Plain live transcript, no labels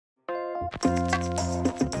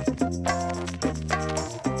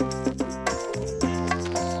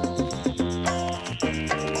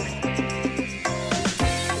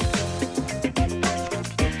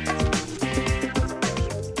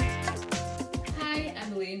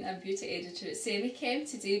Beauty editor at Semichem.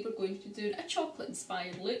 Today we're going to be doing a chocolate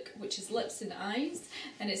inspired look, which is lips and eyes,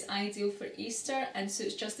 and it's ideal for Easter and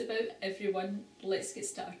suits just about everyone. Let's get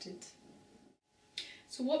started.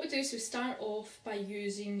 So what we do is we start off by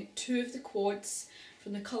using two of the quads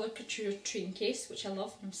from the Colour Couture train case, which I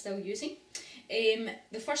love and I'm still using.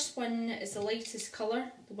 The first one is the lightest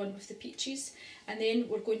colour, the one with the peaches, and then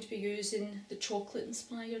we're going to be using the chocolate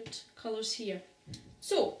inspired colours here.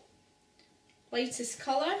 So lightest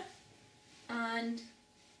colour, and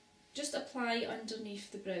just apply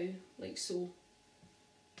underneath the brow like so.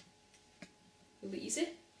 Really easy.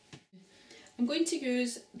 I'm going to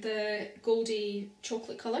use the Goldie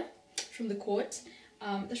chocolate colour from the quad.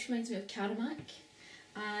 This reminds me of Caramac,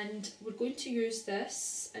 and we're going to use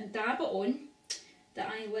this and dab it on the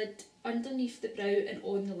eyelid, underneath the brow and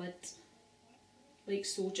on the lid like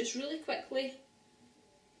so, just really quickly.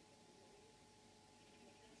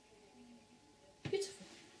 Beautiful.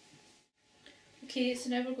 Okay, so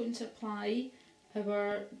now we're going to apply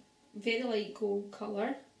our very light gold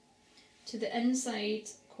colour to the inside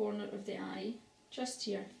corner of the eye, just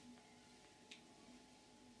here.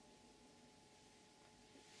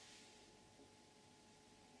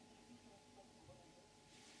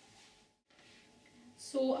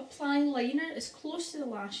 So apply liner as close to the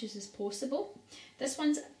lashes as possible. This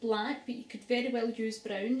one's black, but you could very well use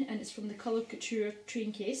brown, and it's from the Colour Couture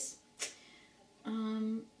train case.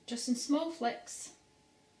 Just in small flicks,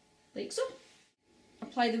 like so.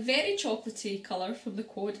 Apply the very chocolatey colour from the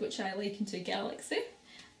quad, which I liken to a galaxy,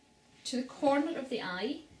 to the corner of the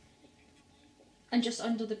eye and just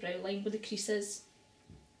under the brow line where the crease is,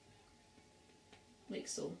 like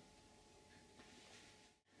so.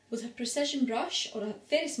 With a precision brush or a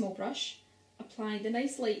very small brush, apply the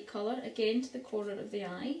nice light colour again to the corner of the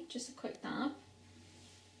eye, just a quick dab.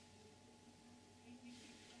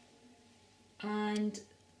 And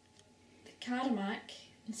the Caramac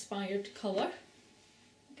inspired colour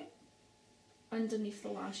underneath the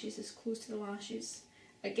lashes, as close to the lashes.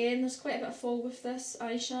 Again, there's quite a bit of fall with this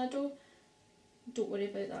eyeshadow, don't worry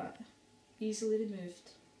about that, easily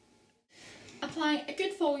removed. Apply a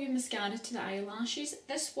good volume mascara to the eyelashes.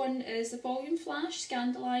 This one is the Volume Flash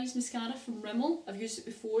Scandalised Mascara from Rimmel. I've used it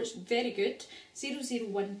before, it's very good.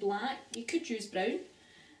 001 black, you could use brown.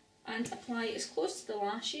 And apply as close to the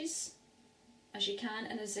lashes as you can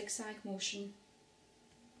in a zigzag motion.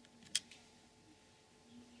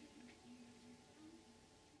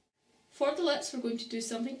 For the lips, we're going to do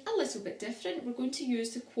something a little bit different. We're going to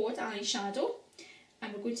use the quad eyeshadow,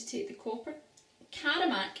 and we're going to take the copper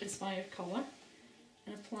Caramac inspired colour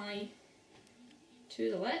and apply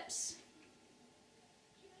to the lips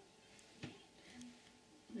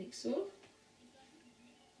like so.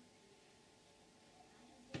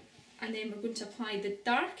 And then we're going to apply the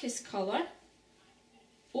darkest colour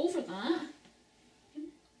over that,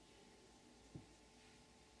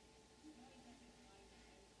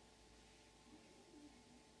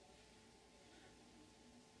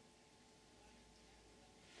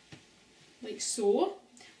 like so.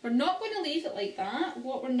 We're not going to leave it like that.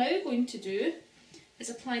 What we're now going to do is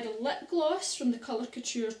apply the lip gloss from the Colour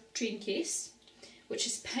Couture train case, which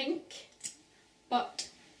is pink, but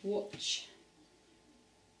watch.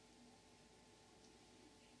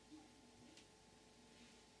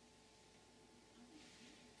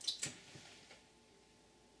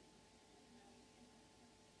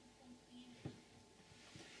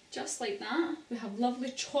 Just like that, we have lovely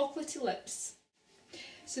chocolatey lips.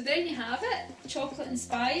 So there you have it, chocolate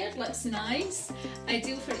inspired lips and eyes,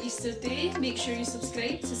 ideal for Easter Day. Make sure you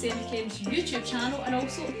subscribe to Semichem's YouTube channel and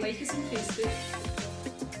also like us on Facebook.